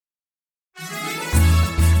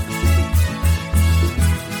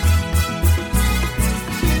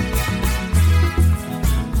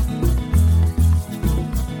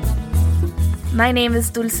My name is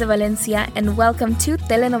Dulce Valencia, and welcome to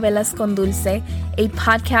Telenovelas con Dulce, a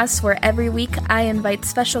podcast where every week I invite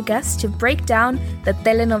special guests to break down the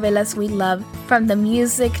telenovelas we love, from the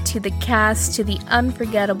music to the cast to the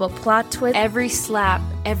unforgettable plot twist. Every slap,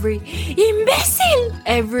 every imbécile,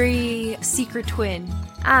 every secret twin.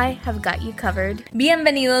 I have got you covered.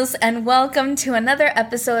 Bienvenidos and welcome to another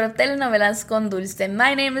episode of Telenovelas con Dulce.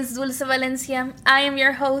 My name is Dulce Valencia. I am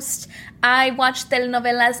your host. I watch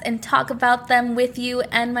telenovelas and talk about them with you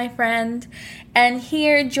and my friend. And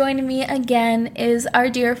here joining me again is our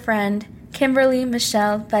dear friend, Kimberly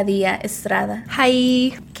Michelle Padilla Estrada.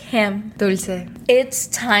 Hi. Kim. Dulce. It's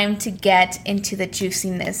time to get into the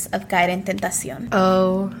juiciness of Caer en Tentación.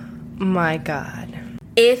 Oh my God.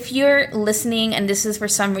 If you're listening and this is for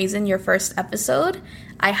some reason your first episode,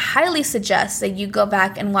 I highly suggest that you go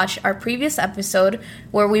back and watch our previous episode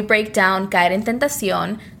where we break down Caer en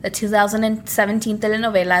Tentación, the 2017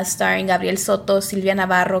 telenovela starring Gabriel Soto, Silvia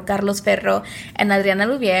Navarro, Carlos Ferro, and Adriana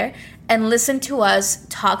Lubier, and listen to us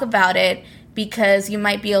talk about it because you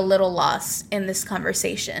might be a little lost in this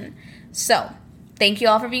conversation. So, thank you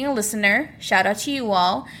all for being a listener. Shout out to you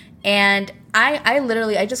all. And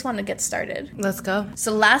I just want to get started. Let's go.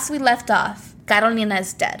 So last we left off, Carolina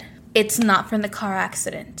is dead. It's not from the car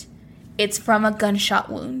accident. It's from a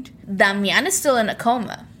gunshot wound. Damian is still in a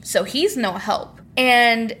coma, so he's no help.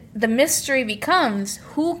 And the mystery becomes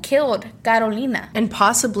who killed Carolina. And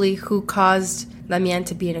possibly who caused Damian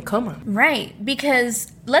to be in a coma. Right,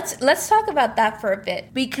 because let's talk about that for a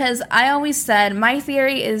bit. Because I always said my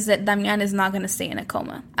theory is that Damian is not going to stay in a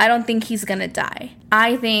coma. I don't think he's going to die.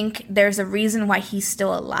 I think there's a reason why he's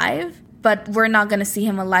still alive, but we're not going to see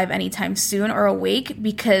him alive anytime soon or awake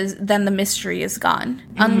because then the mystery is gone.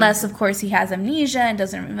 Mm-hmm. Unless, of course, he has amnesia and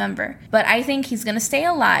doesn't remember. But I think he's going to stay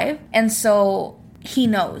alive, and so he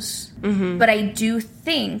knows. Mm-hmm. But I do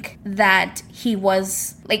think that he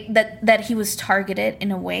was that he was targeted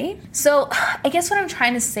in a way. So I guess what I'm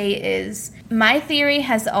trying to say is my theory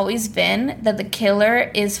has always been that the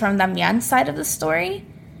killer is from Damian's side of the story,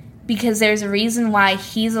 because there's a reason why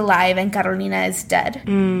he's alive and Carolina is dead.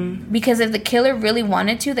 Because if the killer really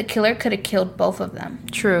wanted to, the killer could have killed both of them.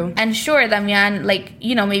 True. And sure, Damian,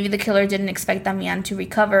 maybe the killer didn't expect Damian to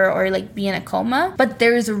recover or, be in a coma. But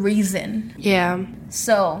there's a reason. Yeah.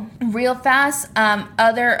 So, real fast,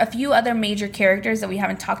 a few other major characters that we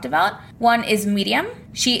haven't talked about. One is Miriam.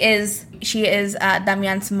 She is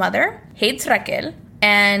Damian's mother. Hates Raquel.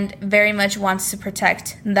 And very much wants to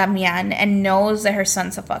protect Damian and knows that her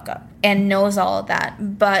son's a fuck up and knows all of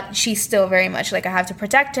that. But she's still very much I have to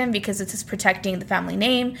protect him because it's protecting the family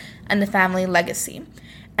name and the family legacy.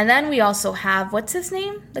 And then we also have, what's his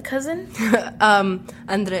name? The cousin?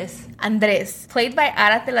 Andres. Andres, played by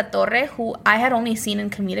Ara de la Torre, who I had only seen in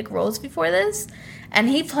comedic roles before this. And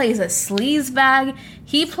he plays a sleazebag.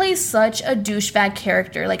 He plays such a douchebag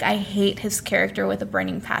character. I hate his character with a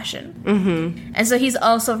burning passion. Mm-hmm. And so he's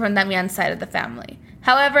also from Damian's side of the family.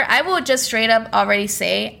 However, I will just straight up already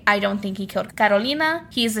say I don't think he killed Carolina.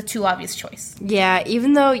 He's the too obvious choice. Yeah,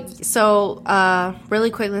 even though... So,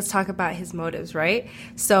 really quick, let's talk about his motives, right?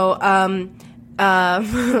 So, I'm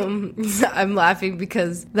laughing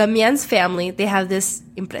because Damian's family, they have this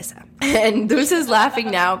empresa. And Dulce is laughing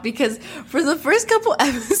now because for the first couple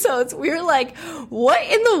episodes, we were like, what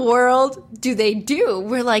in the world do they do?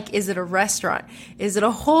 We're like, is it a restaurant? Is it a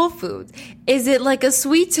Whole Foods? Is it a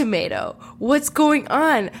Sweet Tomato? What's going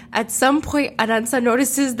on? At some point, Aranza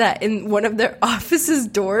notices that in one of their office's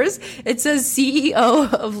doors, it says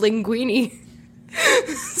CEO of Linguini.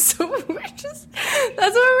 So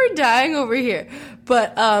that's why we're dying over here.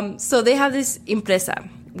 But, so they have this empresa,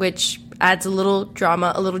 which adds a little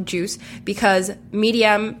drama, a little juice, because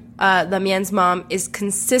Miriam, Damian's mom, is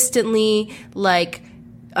consistently,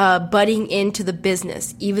 butting into the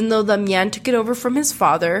business, even though Damian took it over from his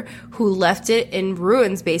father, who left it in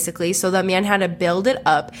ruins, basically. So Damian had to build it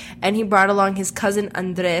up, and he brought along his cousin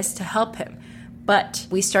Andres to help him. But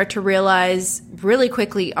we start to realize really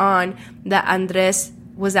quickly on that Andres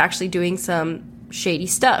was actually doing some shady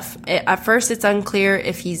stuff. At first, it's unclear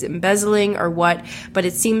if he's embezzling or what, but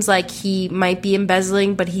it seems like he might be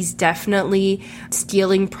embezzling, but he's definitely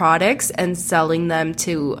stealing products and selling them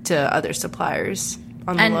to other suppliers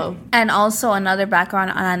on the low. And also another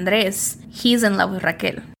background on Andres, he's in love with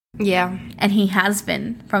Raquel. Yeah. And he has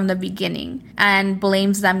been from the beginning and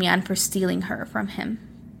blames Damian for stealing her from him.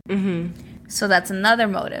 Mm-hmm. So that's another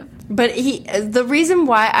motive. But the reason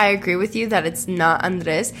why I agree with you that it's not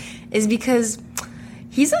Andres is because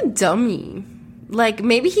he's a dummy.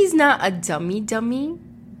 Maybe he's not a dummy,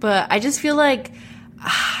 but I just feel like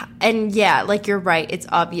And yeah, like you're right, it's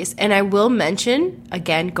obvious. And I will mention,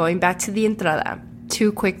 again, going back to the entrada,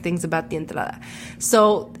 2 quick things about the entrada.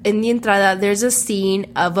 So in the entrada, there's a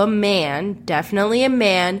scene of a man, definitely a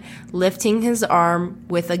man, lifting his arm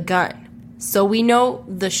with a gun. So we know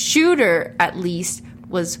the shooter, at least,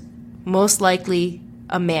 was most likely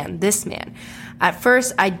a man, this man. At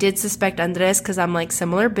first, I did suspect Andres because I'm like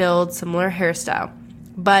similar build, similar hairstyle.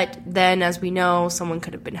 But then, as we know, someone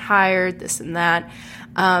could have been hired, this and that.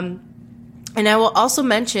 And I will also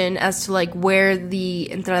mention as to like where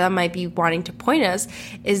the entrada might be wanting to point us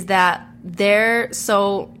is that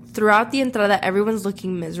so throughout the entrada, everyone's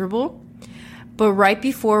looking miserable. But right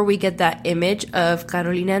before we get that image of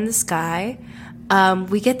Carolina in the sky,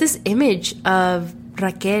 we get this image of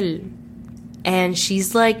Raquel. And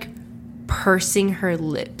she's like pursing her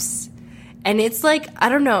lips. And it's like, I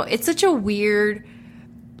don't know, it's such a weird...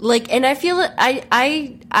 Like, and I feel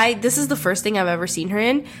I this is the first thing I've ever seen her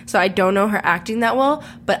in, so I don't know her acting that well,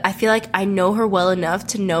 but I feel like I know her well enough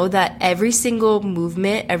to know that every single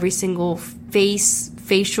movement, every single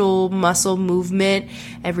facial muscle movement,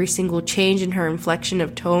 every single change in her inflection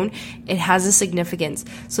of tone, it has a significance.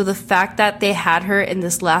 So the fact that they had her in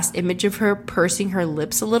this last image of her pursing her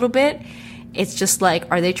lips a little bit, it's just like,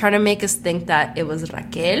 are they trying to make us think that it was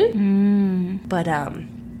Raquel? But,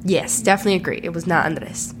 yes, definitely agree. It was not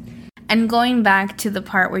Andres. And going back to the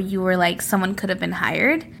part where you were like, someone could have been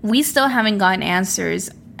hired, we still haven't gotten answers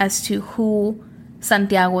as to who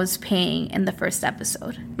Santiago was paying in the first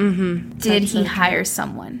episode. Did he hire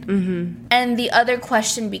someone? And the other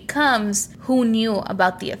question becomes, who knew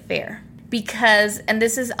about the affair? Because, and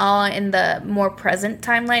this is all in the more present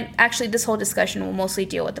timeline. Actually, this whole discussion will mostly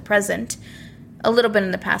deal with the present. A little bit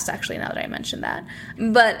in the past, actually, now that I mentioned that.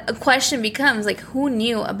 But a question becomes, like, who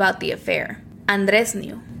knew about the affair? Andres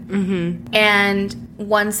knew. And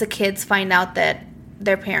once the kids find out that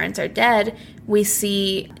their parents are dead, we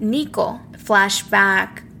see Nico flash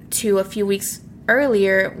back to a few weeks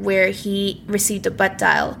earlier where he received a butt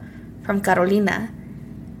dial from Carolina.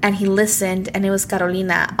 And he listened, and it was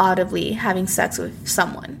Carolina audibly having sex with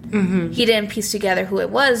someone. He didn't piece together who it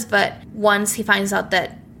was, but once he finds out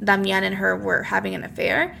that Damian and her were having an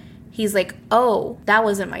affair, he's like, oh, that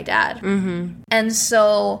wasn't my dad. And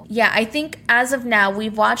so, yeah, I think as of now,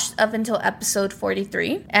 we've watched up until episode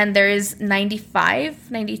 43, and there is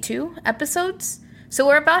 92 episodes. So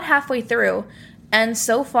we're about halfway through. And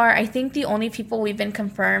so far, I think the only people we've been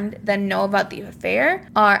confirmed that know about the affair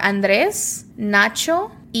are Andres, Nacho,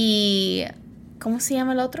 y... ¿Cómo se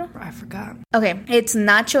llama el otro? I forgot. Okay, it's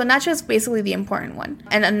Nacho. Nacho is basically the important one.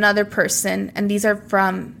 And another person, and these are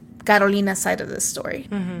from Carolina's side of the story.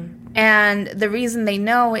 And the reason they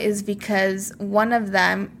know is because one of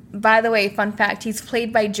them, by the way, fun fact, he's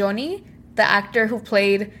played by Johnny, the actor who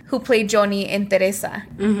played Johnny in Teresa,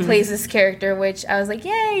 plays this character, which I was like,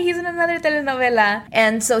 yay, he's in another telenovela.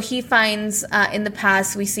 And so he finds, in the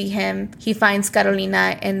past, we see he finds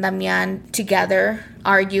Carolina and Damian together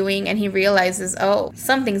arguing, and he realizes, oh,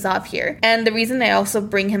 something's off here. And the reason I also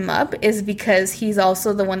bring him up is because he's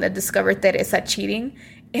also the one that discovered Teresa cheating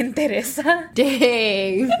in Teresa.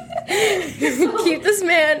 Dang. Keep this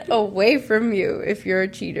man away from you if you're a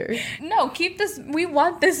cheater. No, we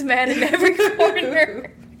want this man in every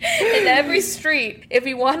corner. In every street. If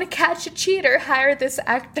you want to catch a cheater, hire this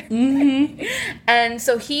actor. And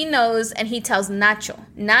so he knows, and he tells Nacho.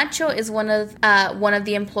 Nacho is one of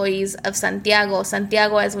the employees of Santiago.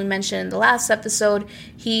 Santiago, as we mentioned in the last episode,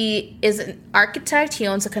 he is an architect. He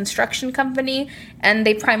owns a construction company, and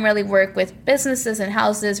they primarily work with businesses and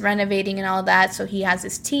houses, renovating and all that. So he has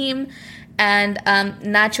his team, and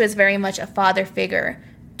Nacho is very much a father figure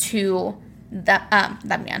to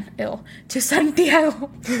to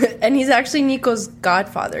Santiago. And he's actually Nico's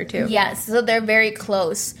godfather, too. Yes, so they're very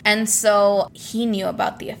close. And so he knew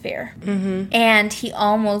about the affair. And he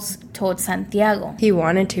almost told Santiago. He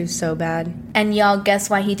wanted to so bad. And y'all, guess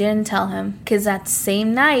why he didn't tell him? Because that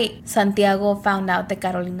same night, Santiago found out that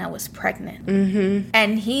Carolina was pregnant.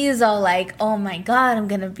 And he's all like, oh my God, I'm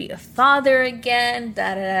going to be a father again,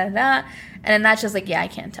 da-da-da-da. And then Nacho's like, yeah, I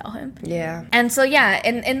can't tell him. Yeah. And so, yeah,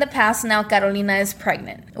 in the past now, Carolina is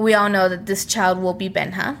pregnant. We all know that this child will be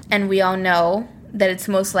Benja. And we all know that it's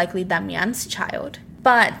most likely Damian's child.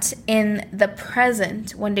 But in the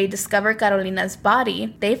present, when they discovered Carolina's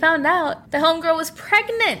body, they found out the homegirl was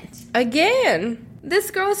pregnant. Again. This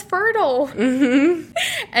girl is fertile.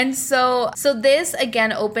 And so this,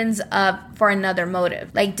 again, opens up for another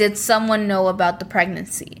motive. Like, did someone know about the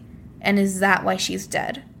pregnancy? And is that why she's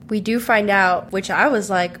dead? We do find out, which I was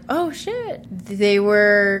like, oh shit. They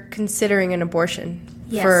were considering an abortion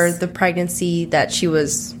for the pregnancy that she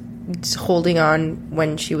was just holding on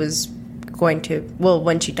when she was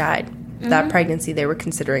when she died. That pregnancy, they were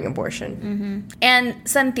considering abortion. And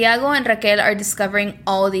Santiago and Raquel are discovering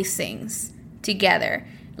all these things together.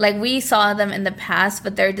 Like, we saw them in the past,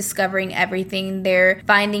 but they're discovering everything. They're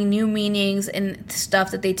finding new meanings in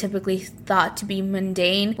stuff that they typically thought to be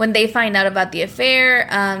mundane. When they find out about the affair,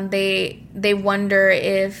 they wonder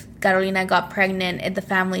if Carolina got pregnant at the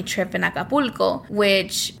family trip in Acapulco,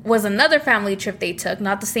 which was another family trip they took,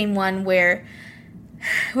 not the same one where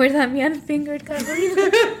Damian fingered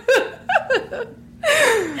Carolina.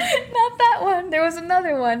 Not that one. There was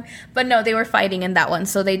another one. But no, they were fighting in that one,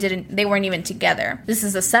 so they weren't even together. This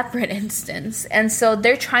is a separate instance. And so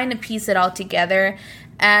they're trying to piece it all together.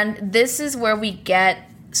 And this is where we get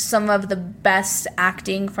some of the best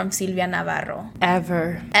acting from Silvia Navarro.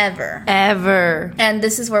 Ever. And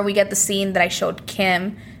this is where we get the scene that I showed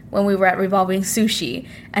Kim when we were at Revolving Sushi.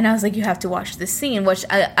 And I was like, you have to watch this scene, which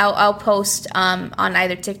I'll post on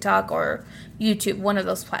either TikTok or YouTube, one of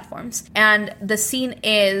those platforms. And the scene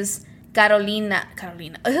is Carolina.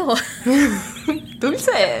 Ew. Dulce.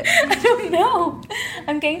 I don't know.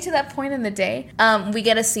 I'm getting to that point in the day. We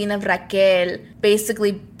get a scene of Raquel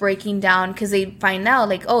basically breaking down because they find out,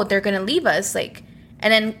 like, oh, they're going to leave us. Like,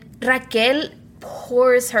 and then Raquel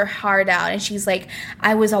pours her heart out, and she's like,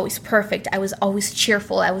 I was always perfect, I was always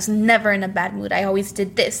cheerful, I was never in a bad mood, I always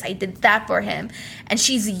did this, I did that for him. And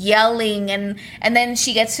she's yelling, and then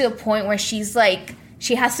she gets to a point where she's like,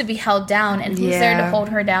 she has to be held down, and who's there to hold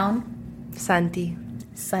her down? Santi.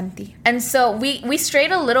 And so we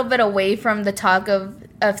strayed a little bit away from the talk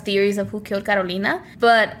of theories of who killed Carolina,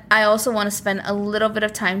 but I also want to spend a little bit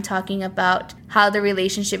of time talking about how the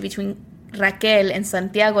relationship between Raquel and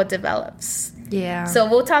Santiago develops. Yeah. So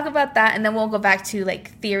we'll talk about that, and then we'll go back to,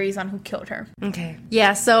 like, theories on who killed her. Okay.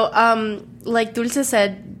 Yeah, so, like Dulce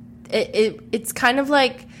said, it's kind of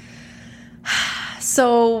like...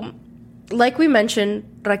 So, like we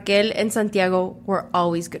mentioned, Raquel and Santiago were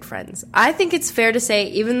always good friends. I think it's fair to say,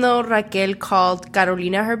 even though Raquel called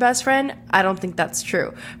Carolina her best friend, I don't think that's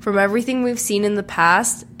true. From everything we've seen in the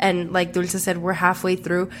past, and like Dulce said, we're halfway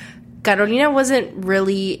through, Carolina wasn't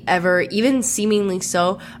really ever, even seemingly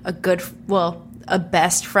so, a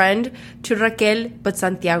best friend to Raquel, but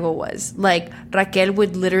Santiago was. Like, Raquel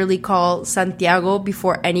would literally call Santiago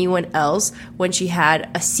before anyone else when she had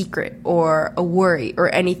a secret or a worry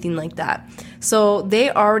or anything like that. So they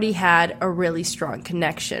already had a really strong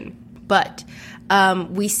connection. But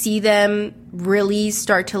we see them really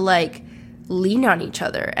start to, like, lean on each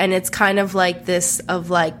other, and it's kind of like this of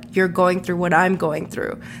like, you're going through what I'm going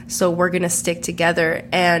through, so we're gonna stick together.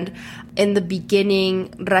 And in the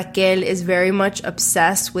beginning, Raquel is very much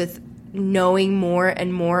obsessed with knowing more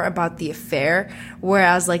and more about the affair,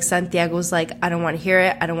 whereas like Santiago's like, I don't want to hear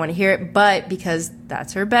it, but because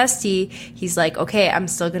that's her bestie, he's like, okay, I'm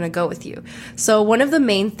still gonna go with you. So one of the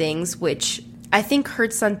main things which I think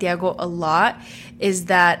hurts Santiago a lot is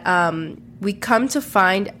that we come to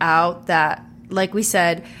find out that, like we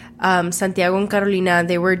said, Santiago and Carolina,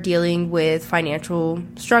 they were dealing with financial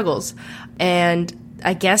struggles. And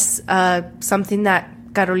I guess something that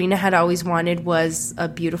Carolina had always wanted was a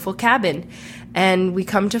beautiful cabin. And we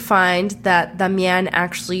come to find that Damian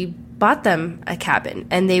actually bought them a cabin,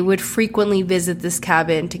 and they would frequently visit this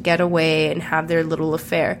cabin to get away and have their little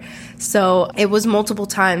affair. So it was multiple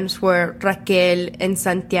times where Raquel and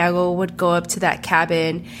Santiago would go up to that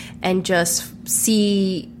cabin and just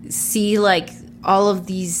see like all of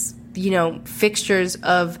these, you know, fixtures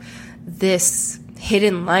of this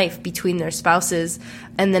hidden life between their spouses,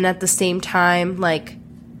 and then at the same time, like,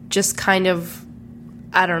 just kind of,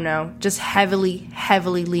 I don't know, just heavily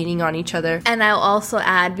leaning on each other. And I'll also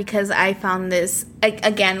add, because I found this,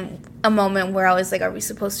 again, a moment where I was like, are we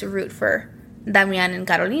supposed to root for Damian and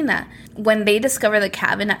Carolina? When they discover the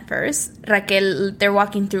cabin at first, Raquel, they're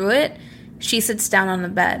walking through it, she sits down on the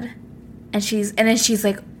bed, and then she's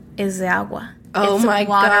like, es de agua. Oh it's my a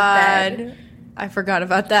water God. bed. I forgot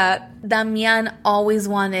about that. Damian always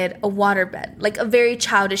wanted a waterbed, like a very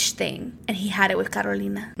childish thing, and he had it with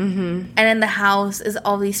Carolina. Mm-hmm. And in the house is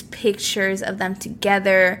all these pictures of them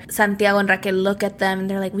together. Santiago and Raquel look at them, and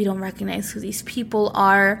they're like, we don't recognize who these people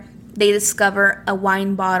are. They discover a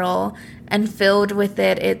wine bottle, and filled with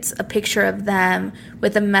it, it's a picture of them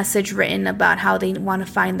with a message written about how they want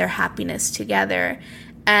to find their happiness together.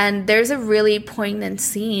 And there's a really poignant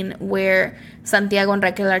scene where Santiago and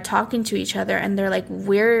Raquel are talking to each other, and they're like,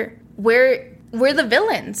 we're the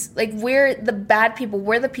villains. Like, we're the bad people.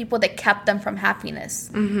 We're the people that kept them from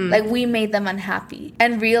happiness. Mm-hmm. Like, we made them unhappy.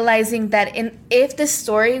 And realizing that if this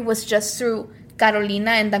story was just through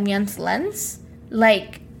Carolina and Damian's lens,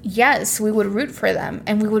 like, yes, we would root for them.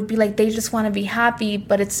 And we would be like, they just want to be happy,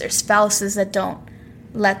 but it's their spouses that don't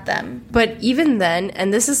let them. But even then,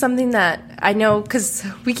 and this is something that I know because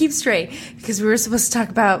we keep straight, because we were supposed to talk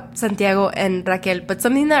about Santiago and Raquel, but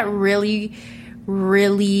something that really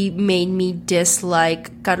made me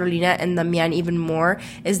dislike Carolina and Damian even more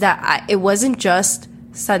is that it wasn't just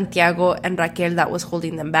Santiago and Raquel that was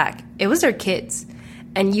holding them back. It was their kids.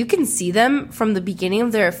 And you can see them from the beginning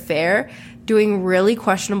of their affair doing really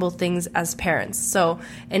questionable things as parents. So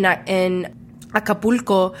in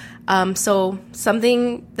Acapulco, so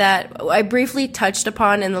something that I briefly touched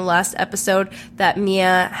upon in the last episode, that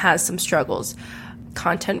Mia has some struggles.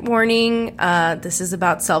 Content warning, this is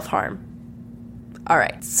about self-harm. All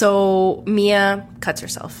right, so Mia cuts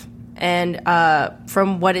herself. And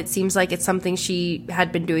from what it seems like, it's something she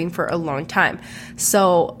had been doing for a long time.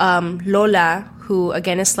 So Lola, who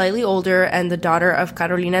again is slightly older and the daughter of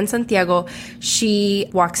Carolina and Santiago, she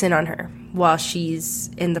walks in on her while she's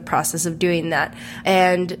in the process of doing that.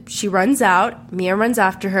 And she runs out. Mia runs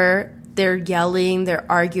after her. They're yelling, they're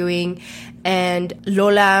arguing, and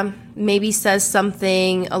Lola maybe says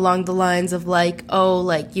something along the lines of like, oh,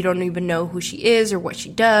 like, you don't even know who she is or what she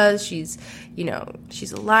does. She's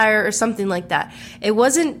a liar or something like that. It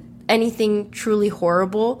wasn't anything truly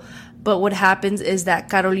horrible, but what happens is that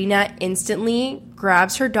Carolina instantly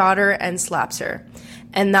grabs her daughter and slaps her.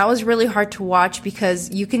 And that was really hard to watch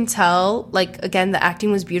because you can tell, like, again, the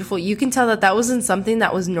acting was beautiful. You can tell that wasn't something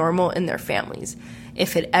that was normal in their families,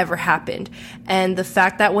 if it ever happened. And the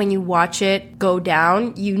fact that when you watch it go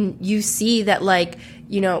down, you see that, like,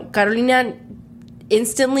 Carolina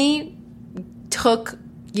instantly took,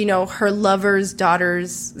 her lover's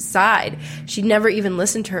daughter's side. She never even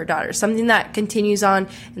listened to her daughter. Something that continues on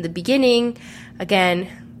in the beginning. Again,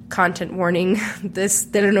 content warning. This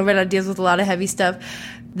telenovela deals with a lot of heavy stuff.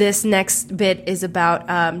 This next bit is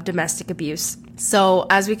about domestic abuse. So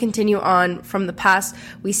as we continue on from the past,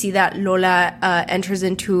 we see that Lola enters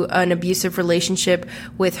into an abusive relationship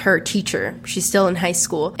with her teacher. She's still in high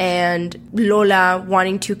school. And Lola,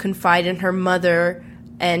 wanting to confide in her mother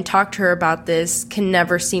and talk to her about this, can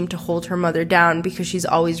never seem to hold her mother down because she's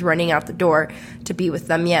always running out the door to be with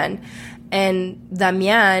Damian. And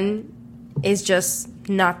Damian is just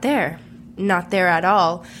not there at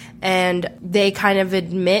all. And they kind of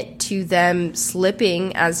admit to them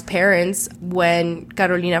slipping as parents when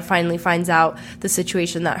Carolina finally finds out the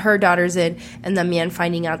situation that her daughter's in, and Damian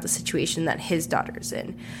finding out the situation that his daughter's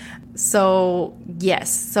in. So,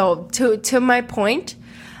 yes. So, to my point,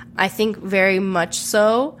 I think very much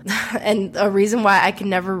so. And a reason why I can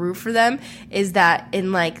never root for them is that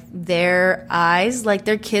in, like, their eyes, like,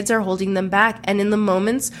 their kids are holding them back. And in the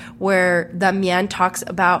moments where Damian talks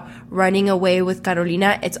about running away with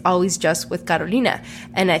Carolina, it's always just with Carolina.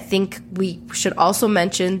 And I think we should also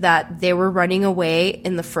mention that they were running away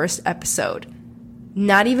in the first episode.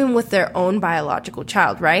 Not even with their own biological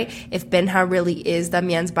child, right? If Benja really is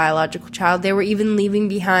Damian's biological child, they were even leaving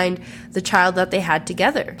behind the child that they had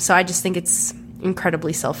together. So I just think it's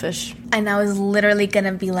incredibly selfish. And I was literally going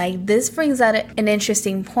to be like, this brings out an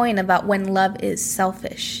interesting point about when love is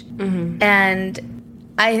selfish. Mm-hmm. And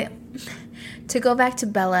to go back to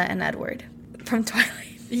Bella and Edward from Twilight.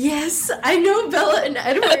 Yes, I know Bella and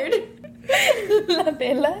Edward. La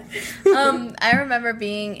Bella. I remember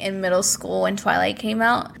being in middle school when Twilight came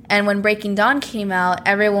out, and when Breaking Dawn came out,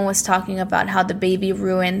 everyone was talking about how the baby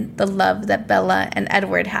ruined the love that Bella and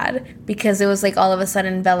Edward had, because it was like all of a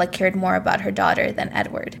sudden Bella cared more about her daughter than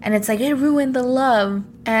Edward, and it's like it ruined the love.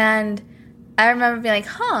 And I remember being like,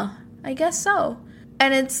 I guess so.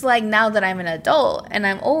 And it's like, now that I'm an adult and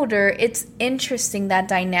I'm older, it's interesting, that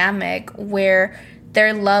dynamic where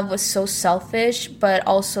their love was so selfish, but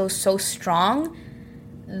also so strong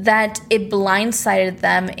that it blindsided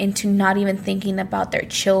them into not even thinking about their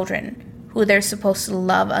children, who they're supposed to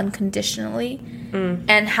love unconditionally,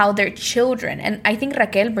 and how their children, and I think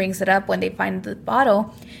Raquel brings it up when they find the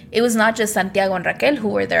bottle, it was not just Santiago and Raquel who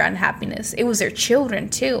were their unhappiness, it was their children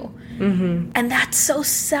too. Mm-hmm. And that's so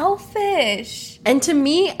selfish. And to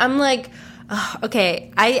me, I'm like,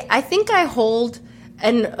 okay, I think I hold...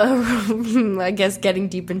 And I guess getting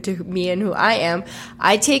deep into me and who I am,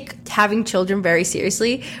 I take having children very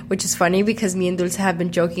seriously, which is funny because me and Dulce have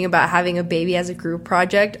been joking about having a baby as a group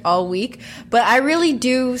project all week. But I really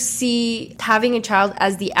do see having a child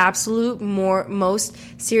as the absolute most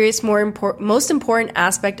serious, most important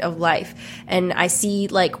aspect of life. And I see,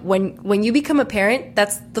 like, when you become a parent,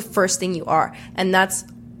 that's the first thing you are. And that's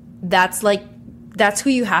that's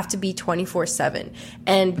who you have to be 24/7.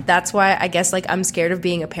 And that's why I guess like I'm scared of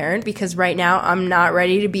being a parent, because right now I'm not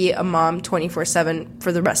ready to be a mom 24/7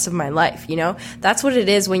 for the rest of my life, you know? That's what it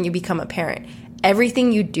is when you become a parent.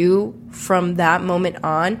 Everything you do from that moment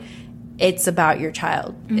on, it's about your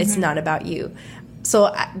child. It's not about you.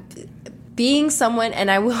 So being someone,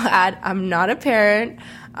 and I will add, I'm not a parent,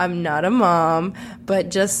 I'm not a mom, but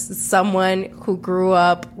just someone who grew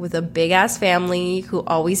up with a big ass family, who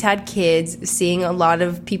always had kids, seeing a lot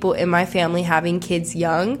of people in my family having kids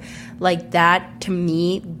young, like that, to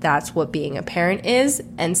me, that's what being a parent is.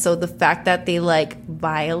 And so the fact that they like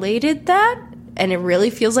violated that, and it really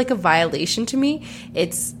feels like a violation to me,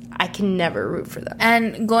 I can never root for them.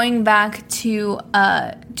 And going back to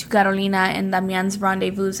Carolina and Damian's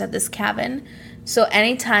rendezvous at this cabin, so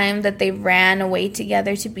anytime that they ran away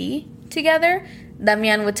together to be together,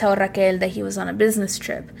 Damian would tell Raquel that he was on a business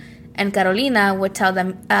trip, and Carolina would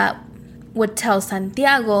tell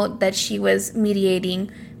Santiago that she was mediating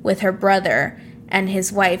with her brother and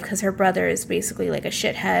his wife, because her brother is basically like a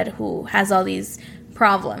shithead who has all these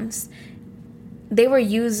problems. They were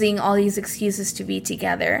using all these excuses to be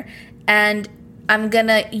together. And I'm going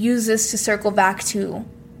to use this to circle back to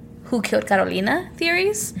who killed Carolina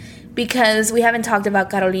theories, because we haven't talked about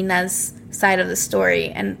Carolina's side of the story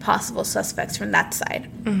and possible suspects from that side.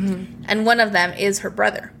 And one of them is her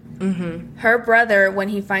brother. Her brother, when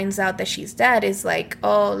he finds out that she's dead, is like,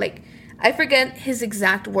 oh, like, I forget his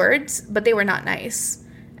exact words, but they were not nice.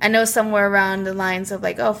 I know somewhere around the lines of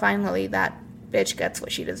like, oh, finally that bitch gets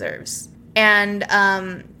what she deserves. And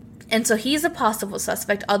so he's a possible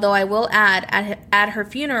suspect, although I will add, at her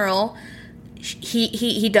funeral,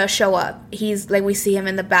 he does show up. He's like, we see him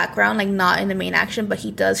in the background, like not in the main action, but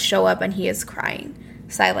he does show up and he is crying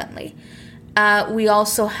silently. We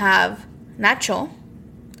also have Nacho,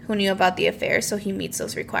 who knew about the affair, so he meets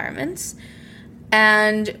those requirements.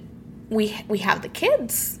 And we have the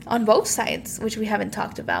kids on both sides, which we haven't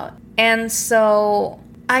talked about. And so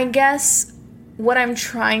I guess what I'm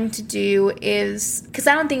trying to do is, because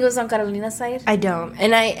I don't think it was on Carolina's side. I don't.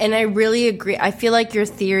 And I really agree. I feel like your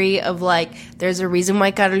theory of like there's a reason why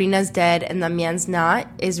Carolina's dead and Damian's not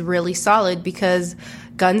is really solid, because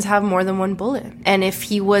guns have more than one bullet. And if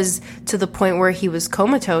he was to the point where he was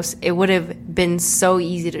comatose, it would have been so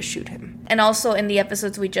easy to shoot him. And also in the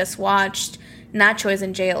episodes we just watched, Nacho is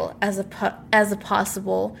in jail as a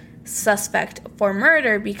possible suspect for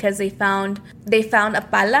murder, because they found a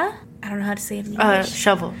pala. I don't know how to say it in English.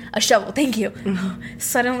 Shovel. A shovel, thank you.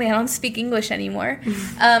 Suddenly I don't speak English anymore.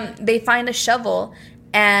 They find a shovel,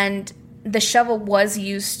 and the shovel was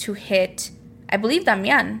used to hit, I believe,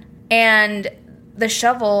 Damian. And the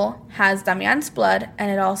shovel has Damian's blood, and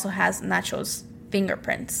it also has Nacho's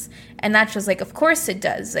fingerprints. And Nacho's like, of course it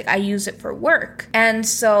does. Like, I use it for work. And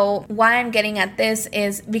so why I'm getting at this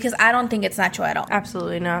is because I don't think it's Nacho at all.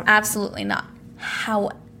 Absolutely not. Absolutely not.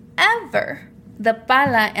 However, the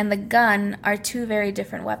pala and the gun are two very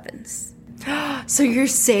different weapons. So you're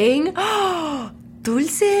saying,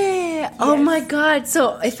 Dulce. Yes. Oh my God.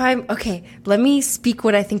 So okay, let me speak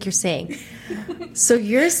what I think you're saying. So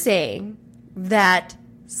you're saying that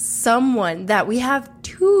we have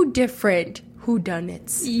two different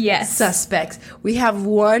whodunits. Yes. Suspects. We have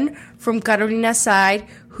one from Carolina's side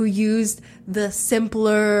who used the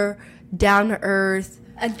simpler, down-to-earth,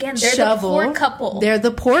 again, they're shovel. The poor couple. They're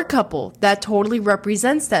the poor couple. That totally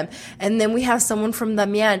represents them. And then we have someone from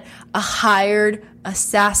Damian, a hired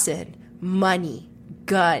assassin. Money,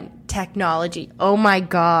 gun, technology. Oh my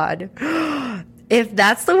God. If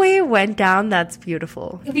that's the way it went down, that's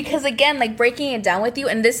beautiful. Because again, like breaking it down with you,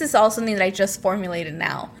 and this is all something that I just formulated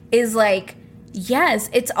now, is like, yes,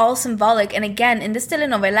 it's all symbolic. And again, in this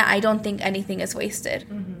telenovela, I don't think anything is wasted.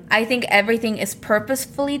 I think everything is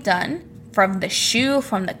purposefully done. From the shoe,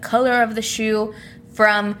 from the color of the shoe,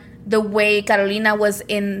 from the way Carolina was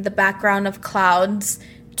in the background of clouds,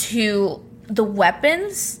 to the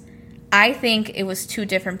weapons. I think it was two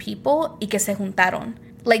different people y que se juntaron.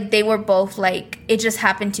 Like, they were both like, it just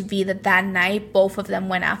happened to be that night both of them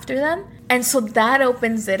went after them. And so that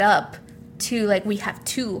opens it up to, like, we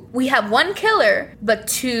have one killer, but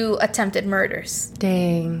two attempted murders.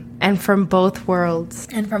 Dang. And from both worlds.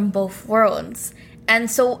 And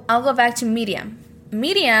so I'll go back to Miriam.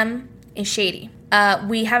 Miriam is shady.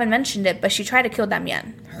 We haven't mentioned it, but she tried to kill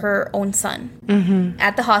Damian, her own son.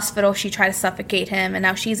 At the hospital, she tried to suffocate him, and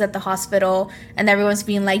now she's at the hospital, and everyone's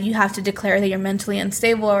being like, you have to declare that you're mentally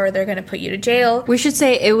unstable or they're going to put you to jail. We should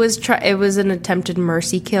say it was an attempted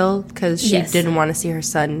mercy kill, because she didn't want to see her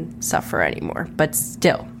son suffer anymore. But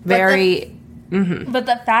still, very But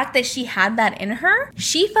the fact that she had that in her,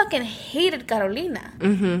 she fucking hated Carolina.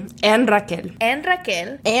 And Raquel.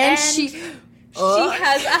 And she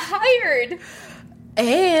has a hired.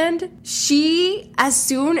 And she, as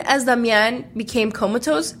soon as Damian became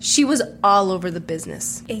comatose, she was all over the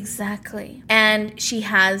business. Exactly. And she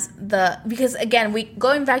has because again,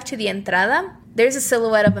 going back to the entrada, there's a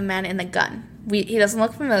silhouette of a man in a gun. He doesn't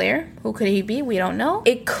look familiar. Who could he be? We don't know.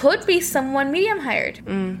 It could be someone medium hired.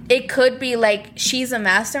 It could be like she's a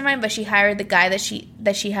mastermind, but she hired the guy that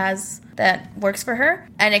she has that works for her.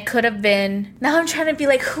 And it could have been, now I'm trying to be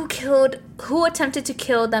like, who attempted to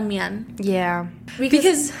kill Damian? Yeah.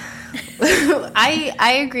 Because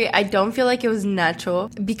I agree. I don't feel like it was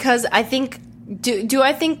Nacho, because I think do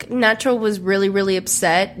I think Nacho was really, really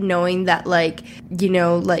upset knowing that, like, you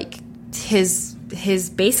know, like his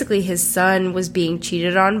basically his son was being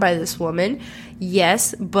cheated on by this woman?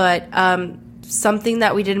 Yes, but something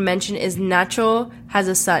that we didn't mention is Nacho has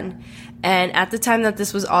a son. And at the time that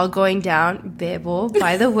this was all going down, Bebo,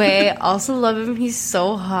 by the way, also love him. He's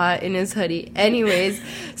so hot in his hoodie. Anyways,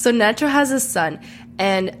 so Nacho has a son.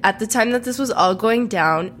 And at the time that this was all going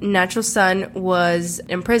down, Nacho's son was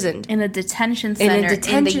imprisoned. In a detention center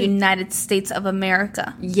in the United States of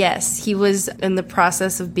America. Yes, he was in the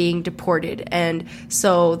process of being deported. And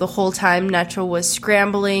so the whole time, Nacho was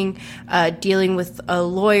scrambling, dealing with a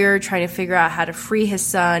lawyer, trying to figure out how to free his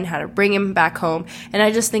son, how to bring him back home. And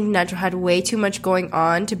I just think Nacho had way too much going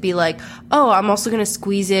on to be like, oh, I'm also going to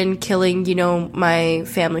squeeze in killing, you know, my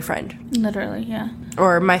family friend. Literally, yeah.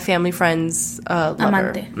 Or my family friend's lover.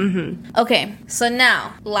 Amante. Okay, so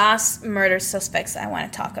now, last murder suspects I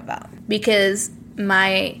want to talk about. Because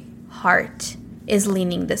my heart is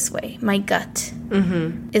leaning this way. My gut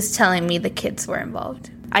is telling me the kids were involved.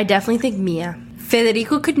 I definitely think Mia.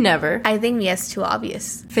 Federico could never. I think Mia's too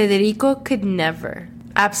obvious. Federico could never.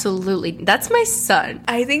 Absolutely. That's my son.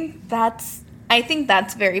 I think that's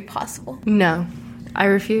very possible. No. I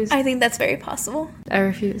refuse. I think that's very possible. I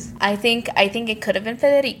refuse. I think it could have been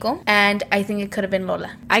Federico, and I think it could have been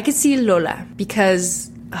Lola. I could see Lola because,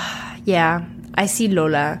 yeah, I see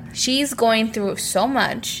Lola. She's going through so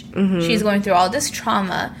much. She's going through all this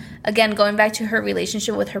trauma. Again, going back to her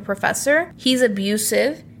relationship with her professor, he's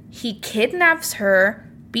abusive. He kidnaps her,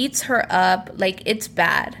 beats her up, like, it's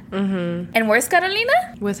bad. And where's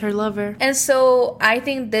Carolina? With her lover. And so I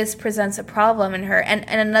think this presents a problem in her. And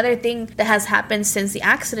another thing that has happened since the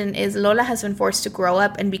accident is Lola has been forced to grow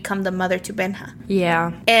up and become the mother to Benja.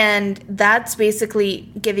 Yeah. And that's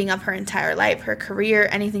basically giving up her entire life, her career,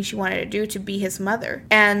 anything she wanted to do to be his mother.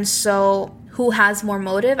 And so who has more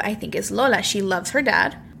motive, I think, is Lola. She loves her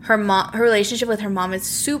dad. Her relationship with her mom is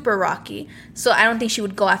super rocky. So I don't think she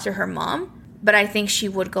would go after her mom. But I think she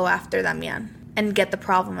would go after Damian and get the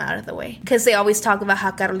problem out of the way. Because they always talk about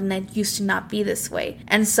how Carolina used to not be this way.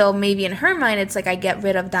 And so maybe in her mind, it's like, I get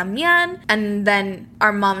rid of Damian, and then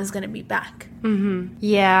our mom is going to be back.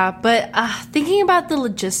 Yeah, but thinking about the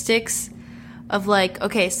logistics of, like,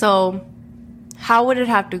 okay, so how would it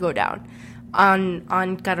have to go down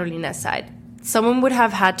on Carolina's side? Someone would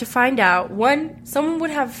have had to find out. Someone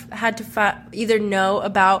would have had to either know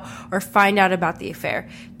about or find out about the affair.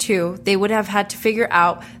 2, they would have had to figure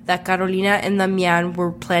out that Carolina and Damian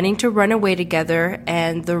were planning to run away together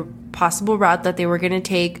and the possible route that they were going to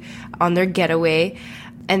take on their getaway.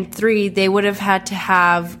 And 3, they would have had to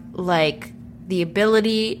have, like, the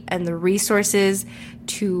ability and the resources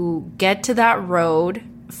to get to that road,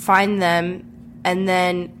 find them, and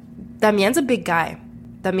then Damian's a big guy.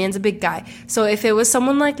 So if it was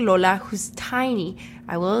someone like Lola, who's tiny,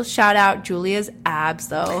 I will shout out Julia's abs,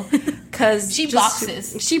 though. Because She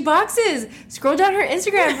boxes. Scroll down her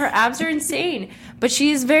Instagram. Her abs are insane. But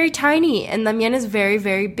she is very tiny, and Damian is very,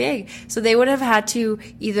 very big. So they would have had to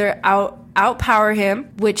either outpower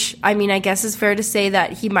him, which, I mean, I guess is fair to say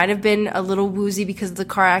that he might have been a little woozy because of the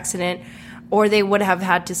car accident, or they would have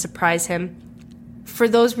had to surprise him. For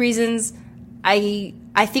those reasons, I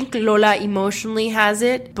think Lola emotionally has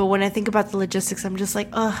it, but when I think about the logistics, I'm just like,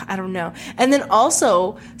 I don't know. And then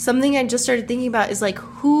also, something I just started thinking about is, like,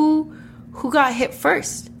 who got hit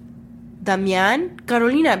first? Damian?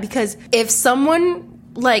 Carolina? Because if someone,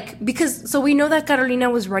 so we know that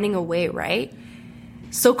Carolina was running away, right?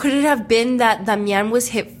 So could it have been that Damian was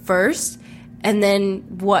hit first, and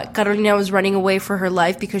then Carolina was running away for her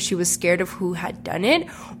life because she was scared of who had done it?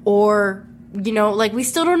 Or, you know, like, we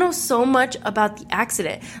still don't know so much about the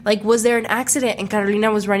accident. Like, was there an accident and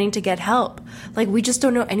Carolina was running to get help? Like, we just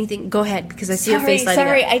don't know anything. Go ahead, because I see your face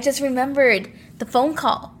lighting up. I just remembered the phone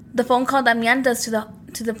call. The phone call Damian does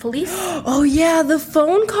to the police. Oh yeah, the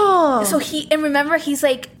phone call. So remember, he's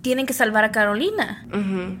like, tienen que salvar a Carolina.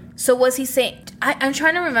 So was he saying, I'm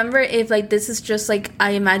trying to remember if like this is just like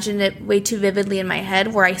I imagine it way too vividly in my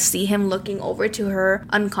head, where I see him looking over to her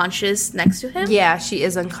unconscious next to him. Yeah, she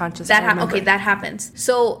is unconscious. That happens.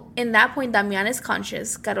 So in that point, Damian is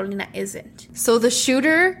conscious, Carolina isn't. So the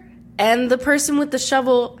shooter and the person with the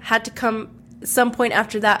shovel had to come some point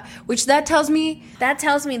after that, which that tells me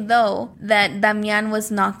though that Damian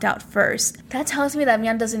was knocked out first. That tells me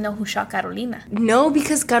Damian doesn't know who shot Carolina. No,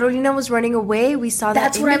 because Carolina was running away. We saw that.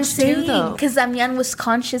 That's what I'm saying. Because Damian was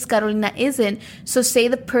conscious, Carolina isn't. So say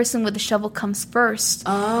the person with the shovel comes first,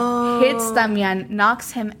 hits Damian,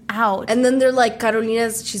 knocks him out, and then they're like,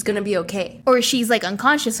 she's gonna be okay, or she's like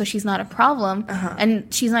unconscious, so she's not a problem,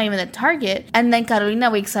 and she's not even a target. And then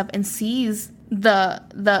Carolina wakes up and sees the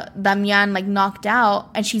Damian like knocked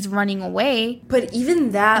out, and she's running away. But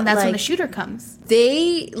even that, and that's when the shooter comes.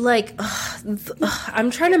 They like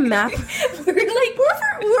I'm trying to map.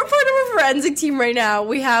 we're part of a forensic team right now.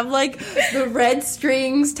 We have like the red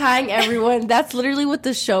strings tying everyone. That's literally what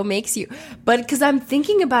the show makes you. But because I'm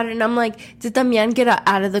thinking about it, and I'm like, did Damian get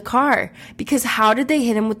out of the car? Because how did they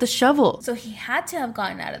hit him with the shovel? So he had to have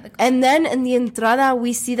gotten out of the car. And then in the entrada,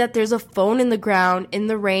 we see that there's a phone in the ground in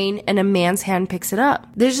the rain, and a man's hand picks it up.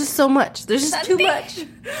 There's just so much. There's just too much.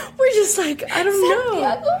 We're just like, I don't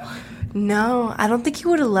know. No, I don't think he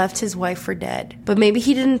would have left his wife for dead. But maybe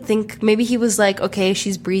he didn't think, maybe he was like, okay,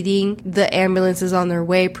 she's breathing. The ambulance is on their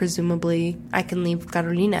way, presumably. I can leave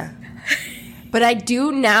Carolina. But I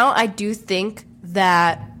do think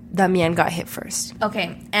that Damian got hit first.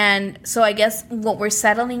 Okay, and so I guess what we're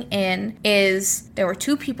settling in is there were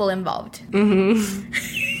two people involved.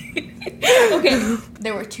 Okay,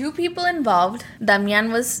 there were two people involved.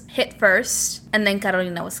 Damian was hit first, and then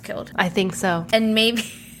Carolina was killed. I think so. And maybe...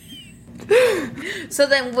 So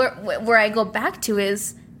then where I go back to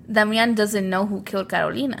is Damian doesn't know who killed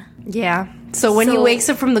Carolina. Yeah. So when he wakes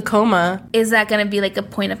up from the coma... Is that going to be like a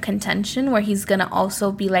point of contention where he's going to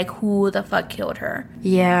also be like, who the fuck killed her?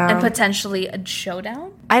 Yeah. And potentially a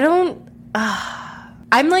showdown? I don't...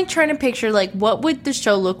 I'm like trying to picture like what would the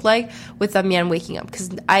show look like with Damian waking up?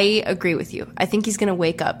 Because I agree with you. I think he's going to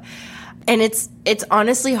wake up. And it's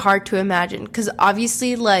honestly hard to imagine. Because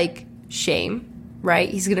obviously like shame... Right?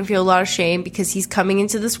 He's going to feel a lot of shame because he's coming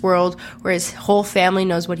into this world where his whole family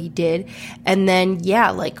knows what he did. And then,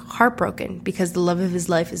 yeah, like heartbroken because the love of his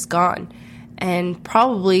life is gone. And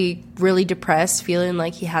probably really depressed, feeling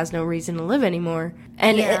like he has no reason to live anymore.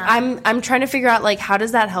 And I'm trying to figure out, like, how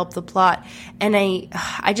does that help the plot? And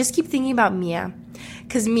I just keep thinking about Mia.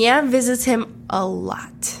 Because Mia visits him a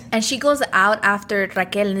lot. And she goes out after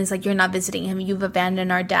Raquel and is like, you're not visiting him. You've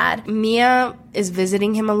abandoned our dad. Mia is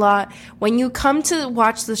visiting him a lot. When you come to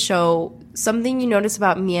watch the show, something you notice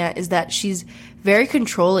about Mia is that she's very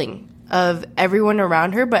controlling of everyone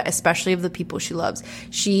around her, but especially of the people she loves.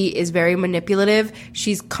 She is very manipulative.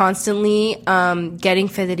 She's constantly getting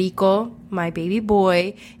Federico, my baby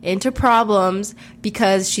boy, into problems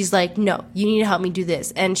because she's like, no, you need to help me do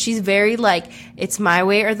this. And she's very like, it's my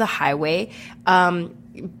way or the highway.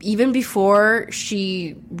 Even before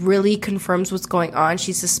she really confirms what's going on,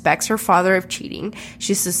 she suspects her father of cheating.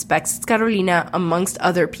 She suspects it's Carolina amongst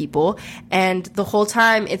other people. And the whole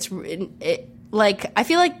time like, I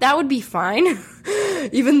feel like that would be fine,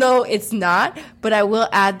 even though it's not. But I will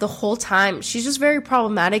add the whole time, she's just very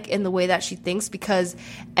problematic in the way that she thinks because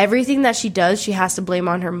everything that she does, she has to blame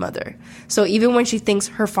on her mother. So even when she thinks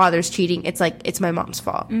her father's cheating, it's like, it's my mom's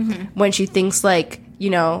fault. Mm-hmm. When she thinks like,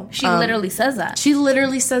 you know... She literally says that. She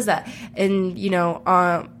literally says that. And, you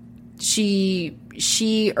know, she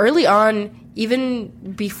early on, even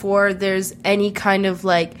before there's any kind of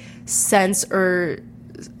like sense or...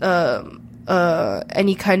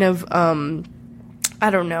 any kind of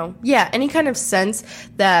any kind of sense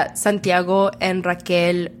that Santiago and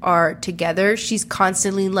Raquel are together, she's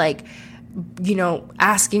constantly like, you know,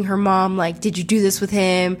 asking her mom, like, did you do this with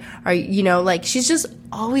him? Or, you know, like, she's just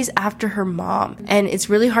always after her mom. And it's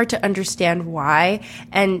really hard to understand why.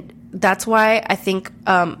 And that's why I think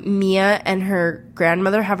Mia and her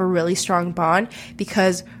grandmother have a really strong bond,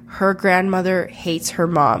 because her grandmother hates her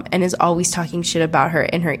mom and is always talking shit about her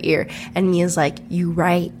in her ear. And Mia's like, you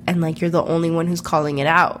right. And like, you're the only one who's calling it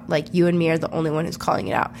out. Like, you and me are the only one who's calling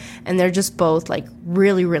it out. And they're just both like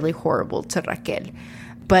really, really horrible to Raquel.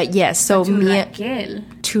 But yes, so Mia...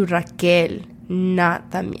 To Raquel, not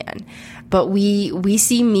Damian. But we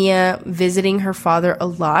see Mia visiting her father a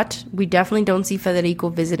lot. We definitely don't see Federico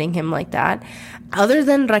visiting him like that. Other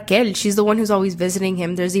than Raquel, she's the one who's always visiting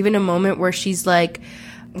him. There's even a moment where she's like,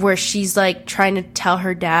 where she's like trying to tell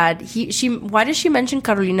her dad. Why does she mention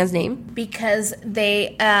Carolina's name? Because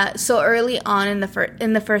they so early on in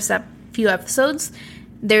the first few episodes,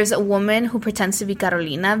 there's a woman who pretends to be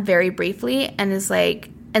Carolina very briefly and is like,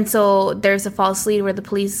 and so there's a false lead where the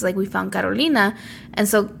police is like, we found Carolina, and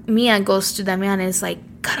so Mia goes to Damian and is like,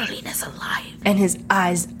 Carolina's alive, and his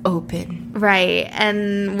eyes open, right,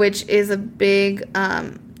 and which is a big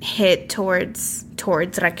hit towards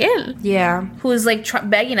Raquel, who's like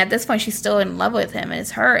begging. At this point she's still in love with him, and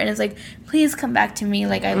it's her, and it's like, please come back to me,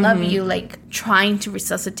 like I love you, like trying to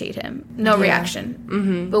resuscitate him. No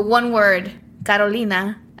reaction, but one word,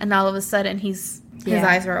 Carolina, and all of a sudden his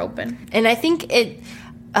eyes are open. And I think it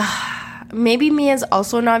maybe Mia's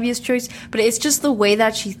also an obvious choice, but it's just the way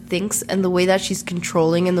that she thinks and the way that she's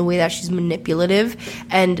controlling and the way that she's manipulative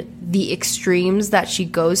and the extremes that she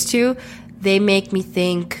goes to, they make me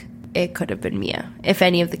think it could have been Mia, if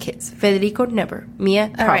any of the kids. Federico, never. Mia,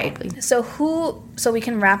 probably. Right. So we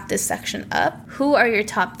can wrap this section up. Who are your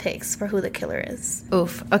top picks for who the killer is?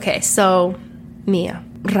 Oof. Okay, so Mia,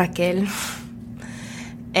 Raquel,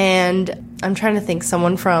 and I'm trying to think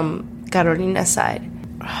someone from Carolina's side.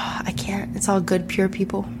 I can't. It's all good, pure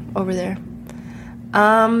people over there.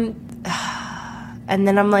 And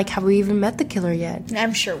then I'm like, have we even met the killer yet?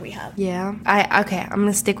 I'm sure we have. Yeah. Okay, I'm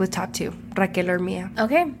going to stick with top two, Raquel or Mia.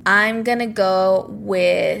 Okay. I'm going to go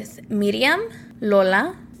with Miriam,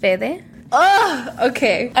 Lola, Fede. Oh,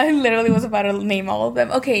 okay. I literally was about to name all of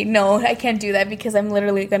them. Okay, no, I can't do that because I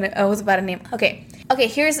was about to name. Okay,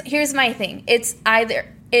 here's my thing.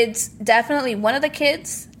 It's definitely one of the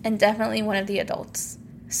kids and definitely one of the adults.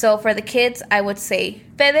 So for the kids, I would say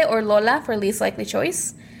Fede or Lola for least likely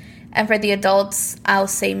choice. And for the adults, I'll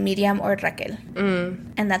say Miriam or Raquel.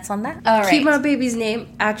 And that's on that. All right. Keep my baby's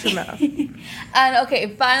name out your mouth. And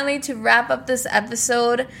okay, finally, to wrap up this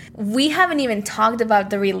episode, we haven't even talked about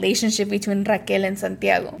the relationship between Raquel and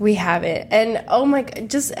Santiago. We haven't. And oh my God,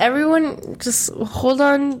 just everyone, just hold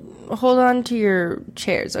on to your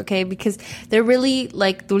chairs, okay? Because they're really,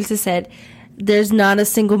 like Dulce said, there's not a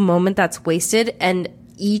single moment that's wasted, and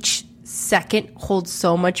each second holds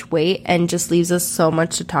so much weight and just leaves us so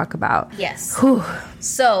much to talk about. Yes. Whew.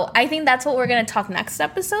 So I think that's what we're going to talk next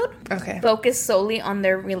episode. Okay. Focus solely on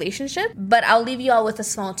their relationship. But I'll leave you all with a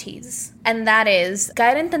small tease. And that is,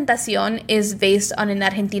 Caer en Tentación is based on an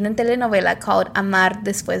Argentine telenovela called Amar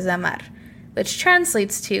Después de Amar, which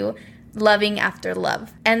translates to Loving After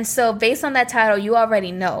Love. And so based on that title, you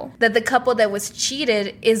already know that the couple that was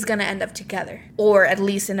cheated is going to end up together, or at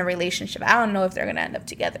least in a relationship. I don't know if they're going to end up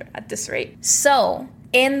together at this rate. So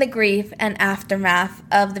in the grief and aftermath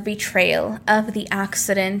of the betrayal, of the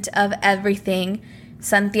accident, of everything,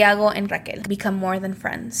 Santiago and Raquel become more than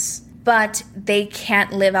friends. But they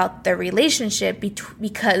can't live out their relationship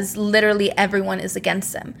because literally everyone is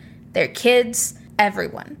against them. Their kids,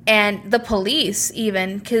 everyone, and the police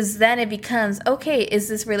even, because then it becomes, okay, is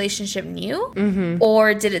this relationship new,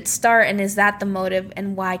 or did it start, and is that the motive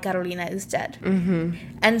and why Carolina is dead?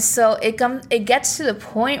 And so it gets to the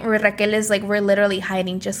point where Raquel is like, we're literally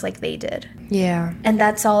hiding just like they did. Yeah. And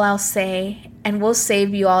that's all I'll say. And we'll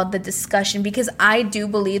save you all the discussion, because I do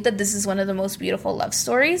believe that this is one of the most beautiful love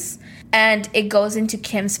stories. And it goes into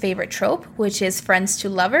Kim's favorite trope, which is friends to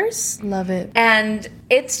lovers. Love it. And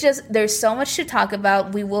it's just, there's so much to talk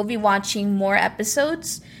about. We will be watching more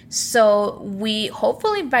episodes. So we,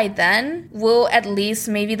 hopefully by then, we'll at least,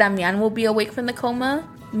 maybe Damian will be awake from the coma.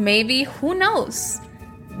 Maybe, who knows?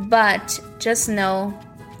 But just know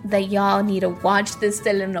that y'all need to watch this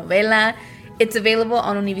telenovela. It's available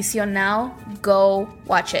on Univision now. Go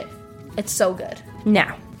watch it. It's so good.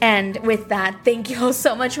 Now. And with that, thank you all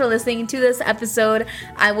so much for listening to this episode.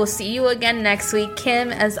 I will see you again next week.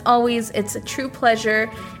 Kim, as always, it's a true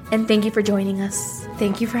pleasure. And thank you for joining us.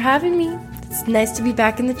 Thank you for having me. It's nice to be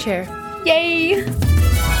back in the chair. Yay!